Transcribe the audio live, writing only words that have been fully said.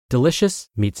Delicious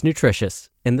meets nutritious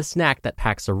in the snack that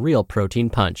packs a real protein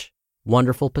punch.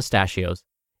 Wonderful Pistachios.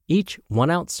 Each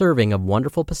 1-ounce serving of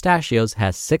Wonderful Pistachios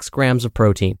has 6 grams of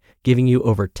protein, giving you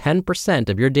over 10%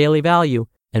 of your daily value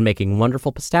and making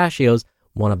Wonderful Pistachios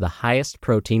one of the highest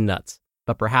protein nuts.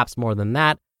 But perhaps more than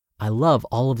that, I love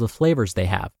all of the flavors they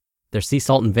have. Their sea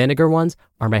salt and vinegar ones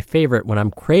are my favorite when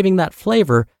I'm craving that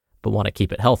flavor but want to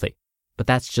keep it healthy. But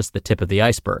that's just the tip of the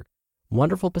iceberg.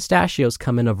 Wonderful Pistachios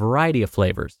come in a variety of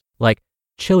flavors, like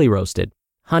chili roasted,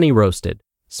 honey roasted,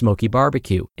 smoky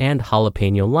barbecue, and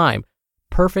jalapeno lime,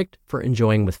 perfect for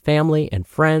enjoying with family and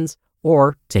friends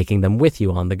or taking them with you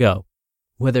on the go.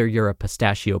 Whether you're a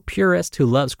pistachio purist who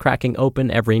loves cracking open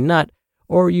every nut,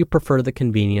 or you prefer the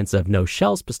convenience of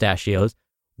no-shells pistachios,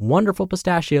 Wonderful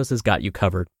Pistachios has got you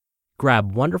covered.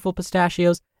 Grab Wonderful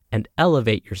Pistachios and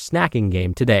elevate your snacking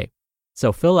game today.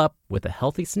 So fill up with a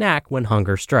healthy snack when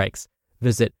hunger strikes.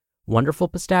 Visit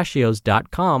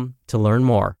wonderfulpistachios.com to learn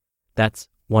more. That's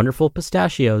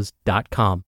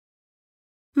wonderfulpistachios.com.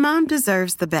 Mom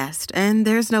deserves the best, and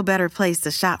there's no better place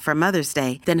to shop for Mother's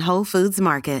Day than Whole Foods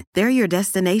Market. They're your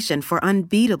destination for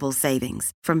unbeatable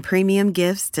savings, from premium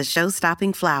gifts to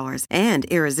show-stopping flowers and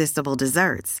irresistible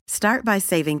desserts. Start by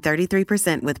saving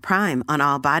 33% with Prime on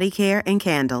all body care and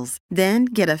candles. Then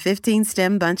get a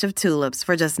 15-stem bunch of tulips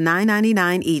for just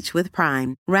 $9.99 each with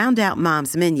Prime. Round out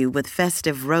Mom's menu with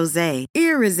festive rosé,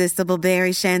 irresistible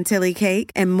berry chantilly cake,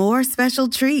 and more special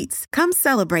treats. Come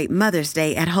celebrate Mother's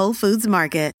Day at Whole Foods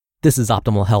Market. This is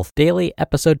Optimal Health Daily,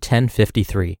 episode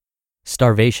 1053,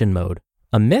 Starvation Mode,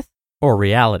 a Myth or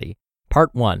Reality,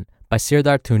 Part 1, by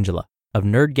Serdar Tuncali of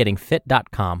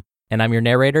nerdgettingfit.com, and I'm your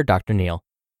narrator, Dr. Neil.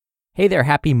 Hey there,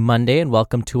 happy Monday, and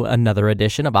welcome to another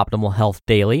edition of Optimal Health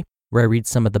Daily, where I read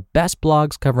some of the best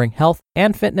blogs covering health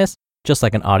and fitness, just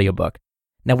like an audiobook.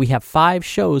 Now, we have 5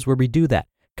 shows where we do that,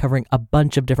 covering a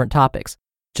bunch of different topics.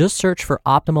 Just search for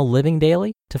Optimal Living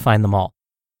Daily to find them all.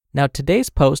 Now, today's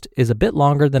post is a bit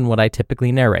longer than what I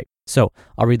typically narrate, so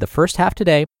I'll read the first half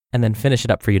today and then finish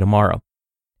it up for you tomorrow.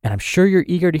 And I'm sure you're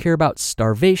eager to hear about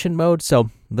starvation mode, so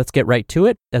let's get right to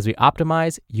it as we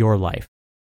optimize your life.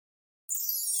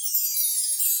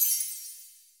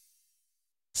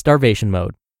 Starvation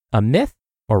Mode, a Myth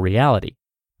or Reality,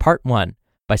 Part 1,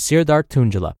 by Serdar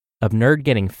Tuncali of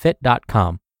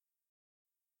nerdgettingfit.com.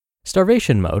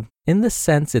 Starvation mode, in the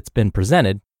sense it's been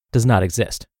presented, does not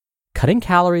exist. Cutting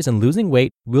calories and losing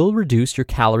weight will reduce your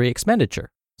calorie expenditure.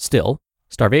 Still,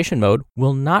 starvation mode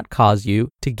will not cause you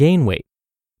to gain weight.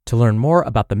 To learn more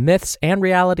about the myths and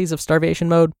realities of starvation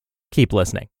mode, keep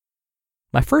listening.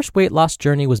 My first weight loss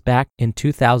journey was back in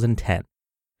 2010.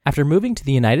 After moving to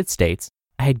the United States,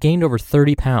 I had gained over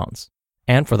 30 pounds,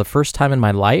 and for the first time in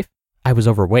my life, I was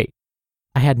overweight.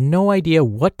 I had no idea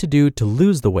what to do to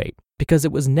lose the weight because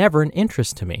it was never an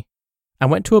interest to me. I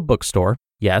went to a bookstore.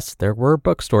 Yes, there were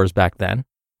bookstores back then,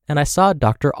 and I saw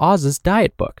Dr. Oz's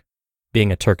diet book.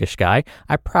 Being a Turkish guy,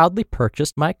 I proudly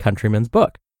purchased my countryman's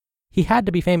book. He had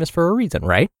to be famous for a reason,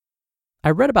 right? I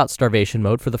read about starvation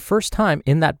mode for the first time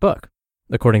in that book.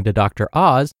 According to Dr.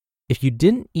 Oz, if you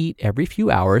didn't eat every few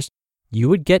hours, you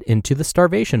would get into the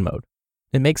starvation mode.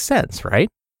 It makes sense, right?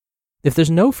 If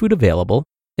there's no food available,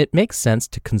 it makes sense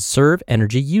to conserve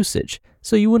energy usage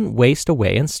so you wouldn't waste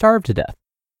away and starve to death.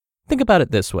 Think about it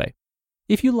this way.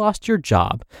 If you lost your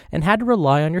job and had to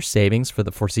rely on your savings for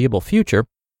the foreseeable future,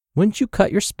 wouldn't you cut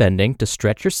your spending to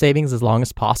stretch your savings as long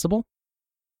as possible?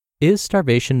 Is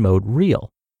starvation mode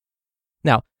real?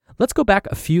 Now, let's go back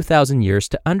a few thousand years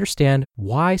to understand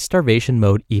why starvation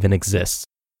mode even exists.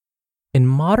 In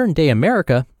modern-day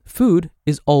America, food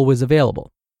is always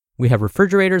available. We have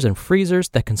refrigerators and freezers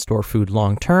that can store food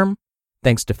long-term.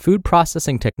 Thanks to food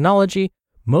processing technology,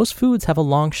 most foods have a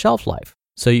long shelf life,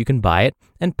 so you can buy it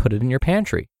and put it in your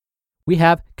pantry. We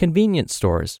have convenience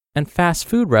stores and fast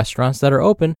food restaurants that are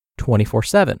open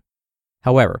 24/7.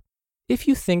 However, if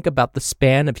you think about the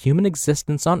span of human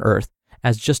existence on Earth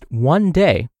as just one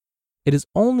day, it is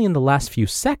only in the last few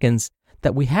seconds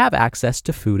that we have access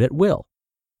to food at will.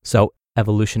 So,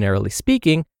 evolutionarily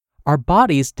speaking, our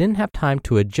bodies didn't have time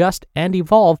to adjust and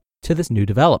evolve to this new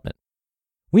development.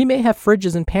 We may have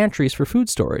fridges and pantries for food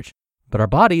storage, but our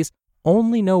bodies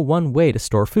only know one way to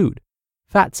store food: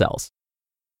 fat cells.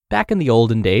 Back in the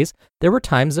olden days, there were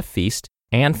times of feast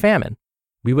and famine.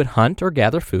 We would hunt or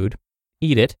gather food,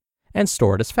 eat it, and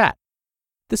store it as fat.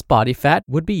 This body fat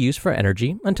would be used for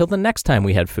energy until the next time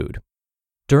we had food.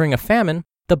 During a famine,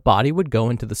 the body would go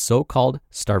into the so-called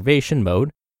starvation mode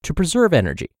to preserve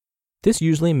energy. This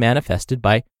usually manifested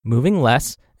by moving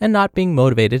less and not being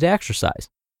motivated to exercise.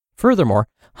 Furthermore,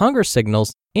 hunger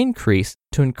signals increase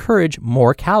to encourage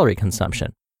more calorie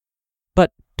consumption.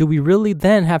 But do we really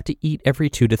then have to eat every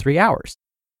 2 to 3 hours?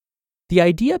 The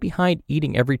idea behind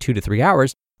eating every 2 to 3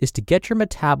 hours is to get your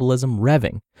metabolism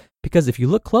revving, because if you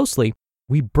look closely,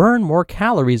 we burn more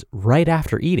calories right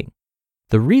after eating.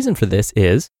 The reason for this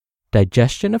is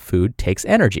digestion of food takes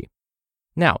energy.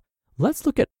 Now, let's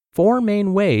look at 4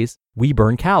 main ways we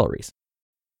burn calories.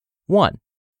 1.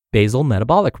 Basal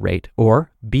metabolic rate,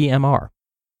 or BMR.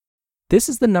 This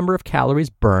is the number of calories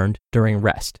burned during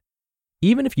rest.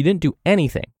 Even if you didn't do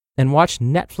anything and watched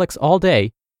Netflix all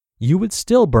day, you would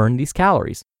still burn these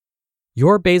calories.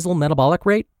 Your basal metabolic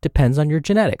rate depends on your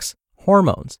genetics,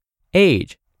 hormones,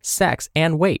 age, sex,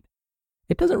 and weight.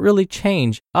 It doesn't really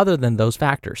change other than those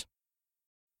factors.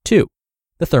 2.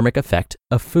 The thermic effect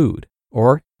of food,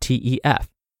 or TEF.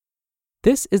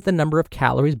 This is the number of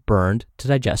calories burned to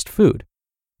digest food.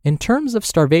 In terms of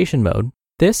starvation mode,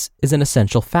 this is an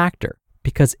essential factor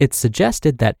because it's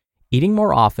suggested that eating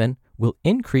more often will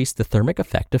increase the thermic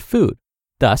effect of food,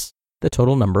 thus the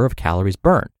total number of calories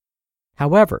burned.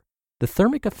 However, the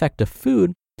thermic effect of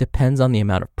food depends on the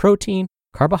amount of protein,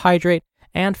 carbohydrate,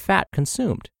 and fat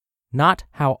consumed, not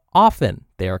how often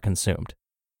they are consumed.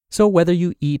 So whether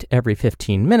you eat every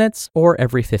 15 minutes or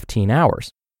every 15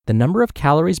 hours, the number of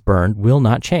calories burned will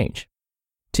not change.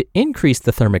 To increase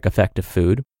the thermic effect of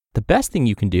food, the best thing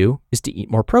you can do is to eat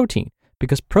more protein,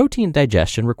 because protein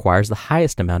digestion requires the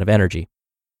highest amount of energy.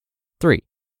 3.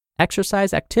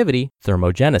 Exercise activity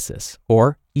thermogenesis,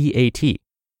 or EAT.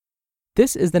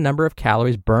 This is the number of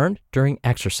calories burned during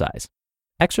exercise.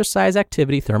 Exercise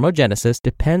activity thermogenesis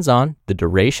depends on the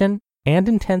duration and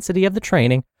intensity of the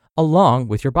training along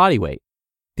with your body weight.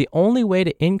 The only way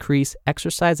to increase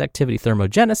exercise activity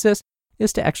thermogenesis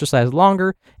is to exercise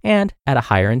longer and at a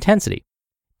higher intensity.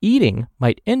 Eating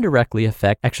might indirectly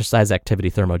affect exercise activity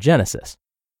thermogenesis.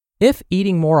 If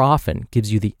eating more often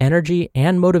gives you the energy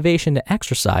and motivation to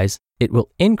exercise, it will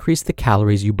increase the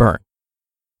calories you burn.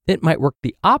 It might work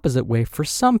the opposite way for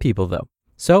some people though,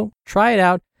 so try it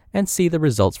out and see the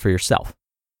results for yourself.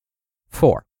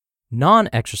 4.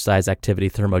 Non-exercise activity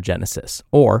thermogenesis,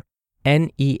 or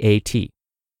NEAT.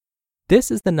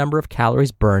 This is the number of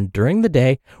calories burned during the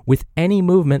day with any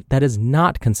movement that is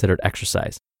not considered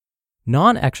exercise.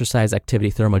 Non-exercise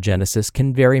activity thermogenesis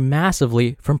can vary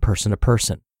massively from person to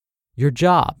person. Your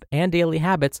job and daily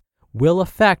habits will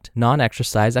affect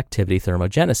non-exercise activity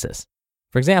thermogenesis.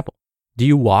 For example, do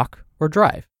you walk or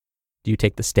drive? Do you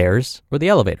take the stairs or the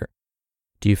elevator?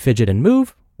 Do you fidget and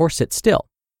move or sit still?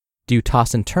 Do you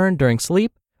toss and turn during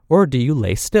sleep or do you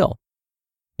lay still?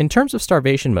 In terms of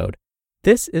starvation mode,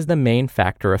 this is the main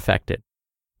factor affected.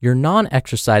 Your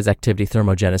non-exercise activity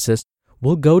thermogenesis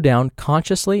will go down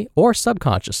consciously or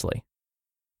subconsciously.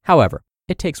 However,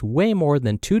 it takes way more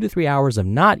than 2 to 3 hours of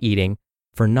not eating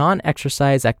for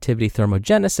non-exercise activity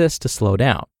thermogenesis to slow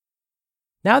down.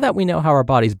 Now that we know how our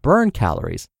bodies burn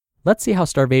calories, let's see how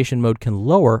starvation mode can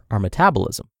lower our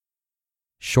metabolism.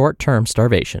 Short-term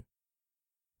starvation.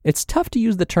 It's tough to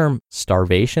use the term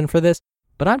starvation for this,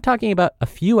 but I'm talking about a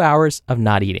few hours of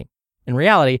not eating. In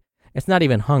reality, it's not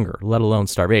even hunger, let alone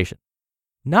starvation.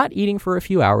 Not eating for a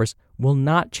few hours will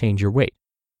not change your weight.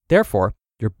 Therefore,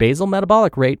 your basal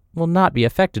metabolic rate will not be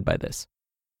affected by this.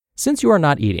 Since you are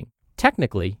not eating,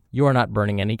 technically, you are not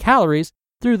burning any calories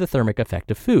through the thermic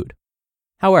effect of food.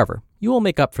 However, you will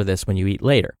make up for this when you eat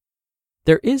later.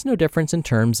 There is no difference in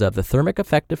terms of the thermic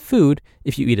effect of food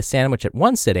if you eat a sandwich at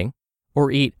one sitting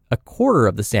or eat a quarter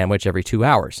of the sandwich every 2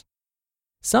 hours.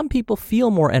 Some people feel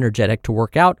more energetic to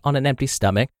work out on an empty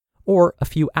stomach or a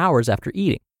few hours after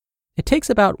eating. It takes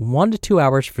about 1 to 2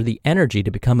 hours for the energy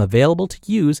to become available to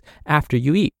use after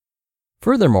you eat.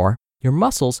 Furthermore, your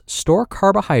muscles store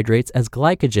carbohydrates as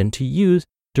glycogen to use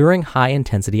during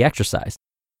high-intensity exercise.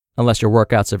 Unless your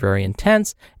workouts are very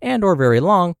intense and or very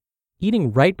long,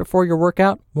 eating right before your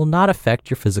workout will not affect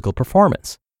your physical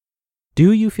performance.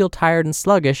 Do you feel tired and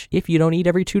sluggish if you don't eat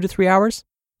every 2 to 3 hours?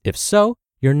 If so,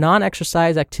 your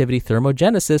non-exercise activity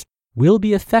thermogenesis will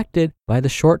be affected by the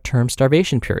short-term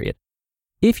starvation period.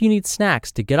 If you need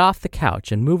snacks to get off the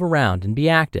couch and move around and be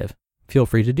active, feel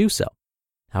free to do so.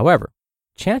 However,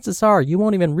 chances are you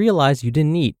won't even realize you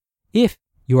didn't eat if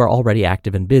you are already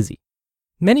active and busy.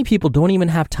 Many people don't even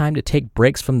have time to take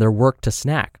breaks from their work to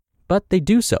snack, but they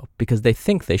do so because they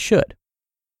think they should.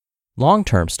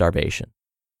 Long-term starvation.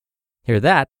 Hear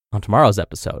that on tomorrow's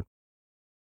episode.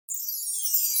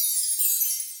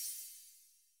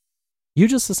 You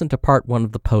just listened to part 1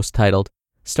 of the post titled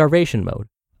Starvation Mode,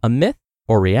 a Myth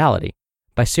or Reality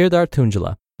by Serdar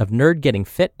Tuncali of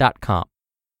nerdgettingfit.com.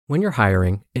 When you're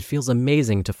hiring, it feels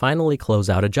amazing to finally close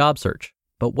out a job search.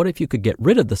 But what if you could get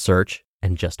rid of the search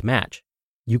and just match?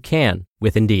 You can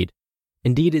with Indeed.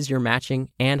 Indeed is your matching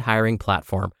and hiring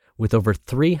platform with over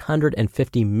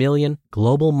 350 million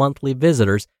global monthly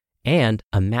visitors and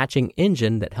a matching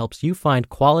engine that helps you find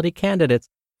quality candidates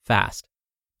fast.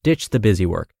 Ditch the busy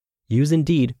work. Use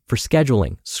Indeed for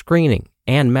scheduling, screening,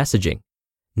 and messaging.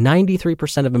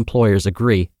 93% of employers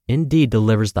agree Indeed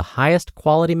delivers the highest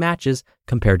quality matches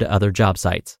compared to other job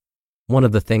sites. One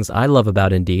of the things I love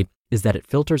about Indeed is that it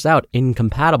filters out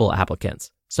incompatible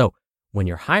applicants. So when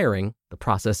you're hiring, the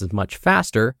process is much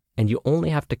faster and you only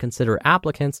have to consider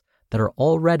applicants that are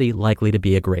already likely to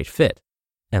be a great fit.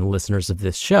 And listeners of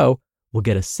this show will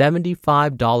get a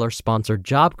 $75 sponsored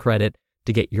job credit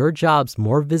to get your jobs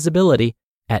more visibility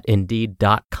at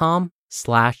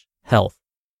Indeed.com/health.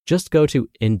 Just go to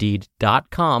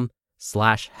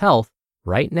Indeed.com/health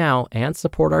right now and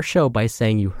support our show by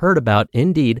saying you heard about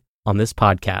Indeed on this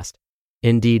podcast.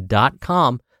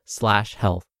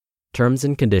 Indeed.com/health. Terms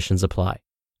and conditions apply.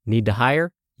 Need to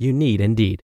hire? You need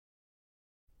Indeed.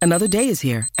 Another day is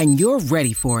here, and you're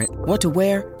ready for it. What to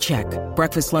wear? Check.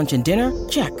 Breakfast, lunch, and dinner?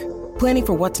 Check. Planning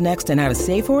for what's next and how to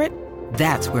save for it?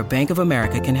 That's where Bank of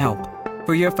America can help.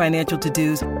 For your financial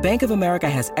to-dos, Bank of America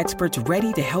has experts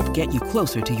ready to help get you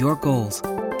closer to your goals.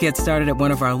 Get started at one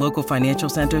of our local financial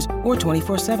centers or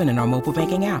 24/7 in our mobile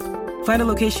banking app. Find a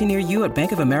location near you at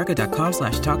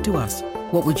bankofamerica.com/talktous.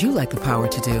 What would you like the power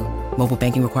to do? Mobile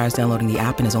banking requires downloading the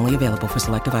app and is only available for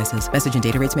select devices. Message and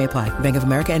data rates may apply. Bank of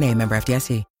America N.A., member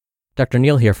FDIC. Dr.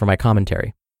 Neil here for my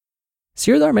commentary.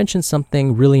 Serdar mentioned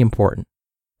something really important.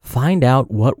 Find out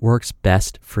what works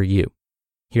best for you.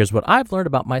 Here's what I've learned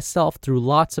about myself through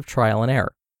lots of trial and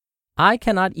error. I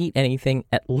cannot eat anything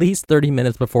at least 30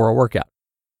 minutes before a workout.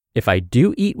 If I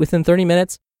do eat within 30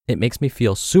 minutes, it makes me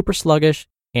feel super sluggish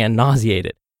and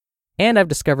nauseated. And I've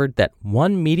discovered that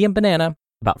one medium banana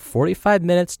about 45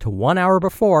 minutes to 1 hour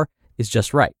before is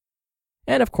just right.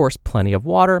 And of course, plenty of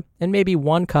water and maybe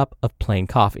 1 cup of plain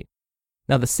coffee.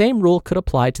 Now, the same rule could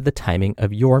apply to the timing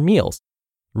of your meals.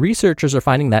 Researchers are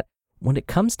finding that when it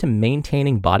comes to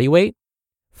maintaining body weight,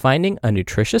 finding a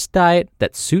nutritious diet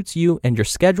that suits you and your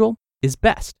schedule is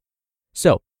best.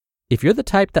 So, if you're the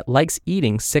type that likes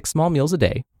eating 6 small meals a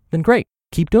day, then great,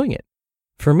 keep doing it.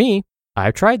 For me,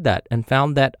 I've tried that and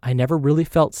found that I never really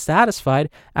felt satisfied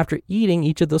after eating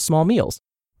each of those small meals.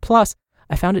 Plus,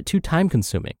 I found it too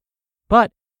time-consuming.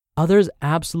 But others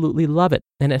absolutely love it,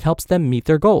 and it helps them meet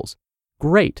their goals.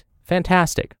 Great,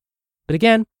 fantastic. But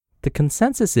again, the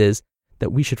consensus is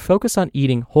that we should focus on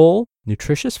eating whole,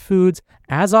 nutritious foods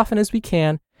as often as we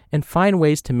can and find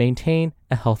ways to maintain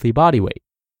a healthy body weight.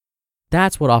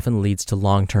 That's what often leads to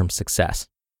long-term success.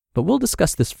 But we'll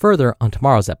discuss this further on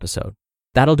tomorrow's episode.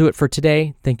 That'll do it for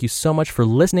today. Thank you so much for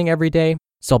listening every day.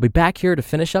 So I'll be back here to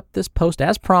finish up this post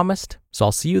as promised. So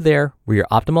I'll see you there where your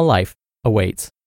optimal life awaits.